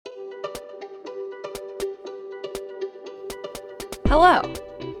Hello!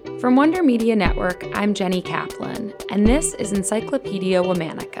 From Wonder Media Network, I'm Jenny Kaplan, and this is Encyclopedia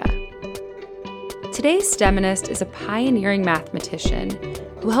Womanica. Today's STEMinist is a pioneering mathematician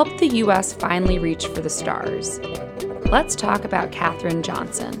who helped the U.S. finally reach for the stars. Let's talk about Katherine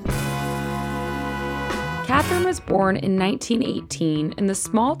Johnson. Katherine was born in 1918 in the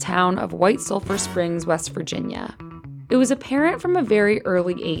small town of White Sulphur Springs, West Virginia. It was apparent from a very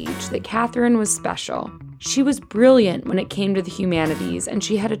early age that Katherine was special. She was brilliant when it came to the humanities, and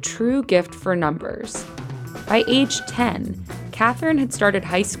she had a true gift for numbers. By age 10, Katherine had started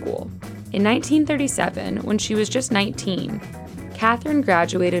high school. In 1937, when she was just 19, Katherine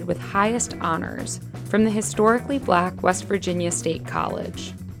graduated with highest honors from the historically Black West Virginia State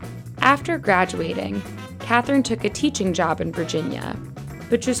College. After graduating, Katherine took a teaching job in Virginia,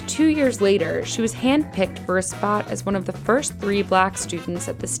 but just 2 years later, she was handpicked for a spot as one of the first 3 Black students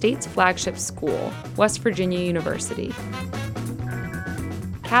at the state's flagship school, West Virginia University.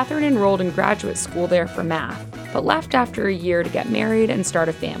 Katherine enrolled in graduate school there for math, but left after a year to get married and start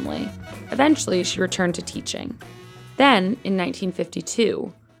a family. Eventually, she returned to teaching. Then, in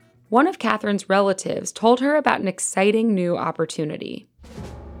 1952, one of Katherine's relatives told her about an exciting new opportunity.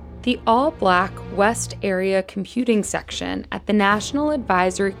 The all-Black West Area Computing Section at the National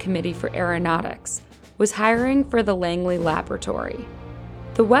Advisory Committee for Aeronautics was hiring for the Langley Laboratory.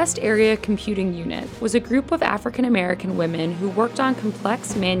 The West Area Computing Unit was a group of African American women who worked on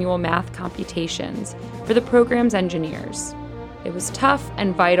complex manual math computations for the program's engineers. It was tough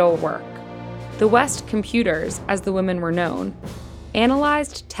and vital work. The West Computers, as the women were known,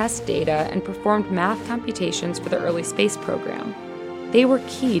 analyzed test data and performed math computations for the early space program. They were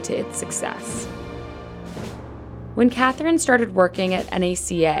key to its success. When Katherine started working at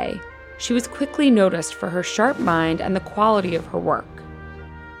NACA, she was quickly noticed for her sharp mind and the quality of her work.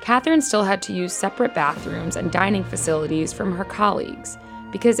 Katherine still had to use separate bathrooms and dining facilities from her colleagues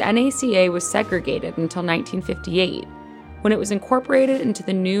because NACA was segregated until 1958, when it was incorporated into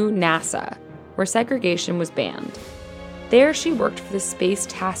the new NASA, where segregation was banned. There she worked for the Space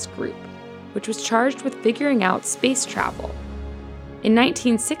Task Group, which was charged with figuring out space travel. In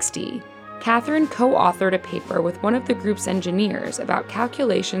 1960, Katherine co-authored a paper with one of the group's engineers about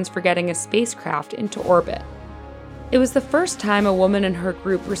calculations for getting a spacecraft into orbit. It was the first time a woman in her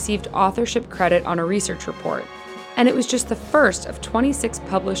group received authorship credit on a research report, and it was just the first of 26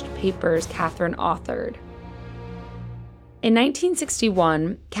 published papers Katherine authored. In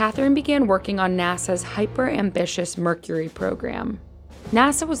 1961, Katherine began working on NASA's hyper-ambitious Mercury program.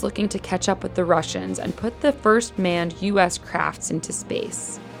 NASA was looking to catch up with the Russians and put the first manned U.S. crafts into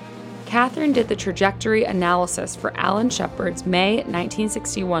space. Katherine did the trajectory analysis for Alan Shepard's May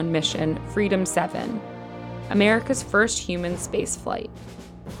 1961 mission Freedom 7, America's first human spaceflight.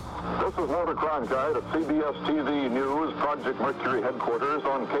 This is Walter Cronkite at CBS TV News Project Mercury headquarters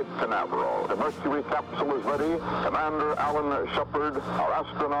on Cape Canaveral. The Mercury capsule is ready. Commander Alan Shepard, our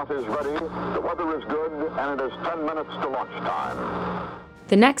astronaut, is ready. The weather is good, and it is 10 minutes to launch time.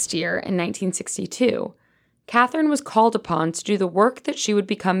 The next year, in 1962, Katherine was called upon to do the work that she would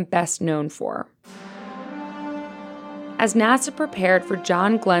become best known for. As NASA prepared for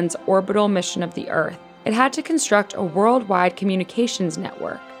John Glenn's orbital mission of the Earth, it had to construct a worldwide communications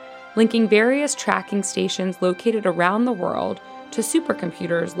network, linking various tracking stations located around the world to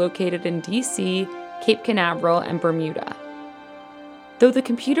supercomputers located in DC, Cape Canaveral, and Bermuda. Though the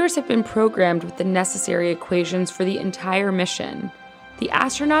computers had been programmed with the necessary equations for the entire mission, the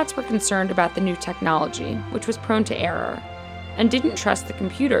astronauts were concerned about the new technology, which was prone to error, and didn't trust the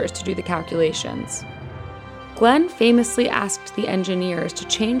computers to do the calculations. Glenn famously asked the engineers to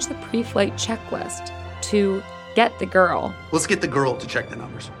change the pre-flight checklist to "get the girl." Let's get the girl to check the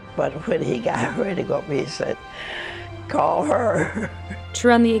numbers. But when he got ready to go, he said, "Call her." To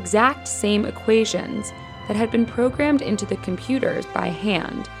run the exact same equations that had been programmed into the computers by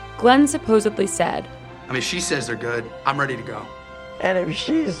hand, Glenn supposedly said, She says they're good. I'm ready to go. And if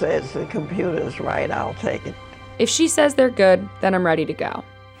she says the computer's right, I'll take it. If she says they're good, then I'm ready to go.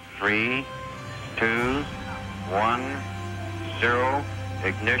 3, 2, 1, 0,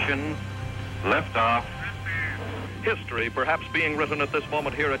 ignition, liftoff. History perhaps being written at this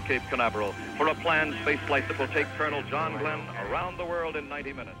moment here at Cape Canaveral for a planned space flight that will take Colonel John Glenn around the world in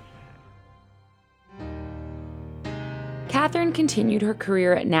 90 minutes. Katherine continued her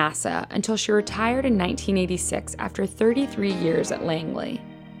career at NASA until she retired in 1986 after 33 years at Langley.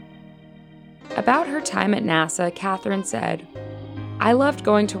 About her time at NASA, Katherine said, "I loved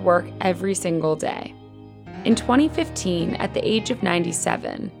going to work every single day." In 2015, at the age of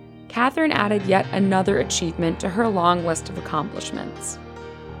 97, Katherine added yet another achievement to her long list of accomplishments.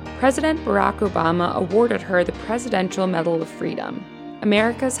 President Barack Obama awarded her the Presidential Medal of Freedom,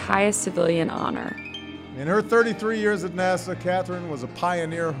 America's highest civilian honor. In her 33 years at NASA, Katherine was a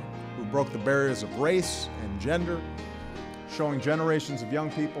pioneer who broke the barriers of race and gender, showing generations of young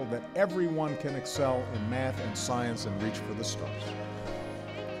people that everyone can excel in math and science and reach for the stars.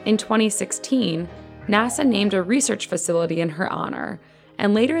 In 2016, NASA named a research facility in her honor,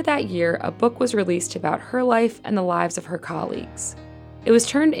 and later that year, a book was released about her life and the lives of her colleagues. It was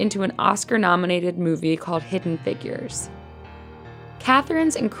turned into an Oscar-nominated movie called Hidden Figures.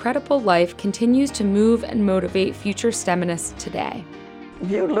 Katherine's incredible life continues to move and motivate future STEMinists today.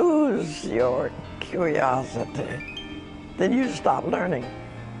 If you lose your curiosity, then you stop learning.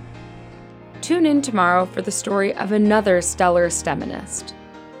 Tune in tomorrow for the story of another stellar STEMinist.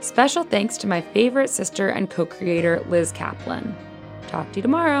 Special thanks to my favorite sister and co-creator, Liz Kaplan. Talk to you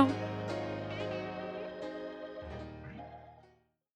tomorrow.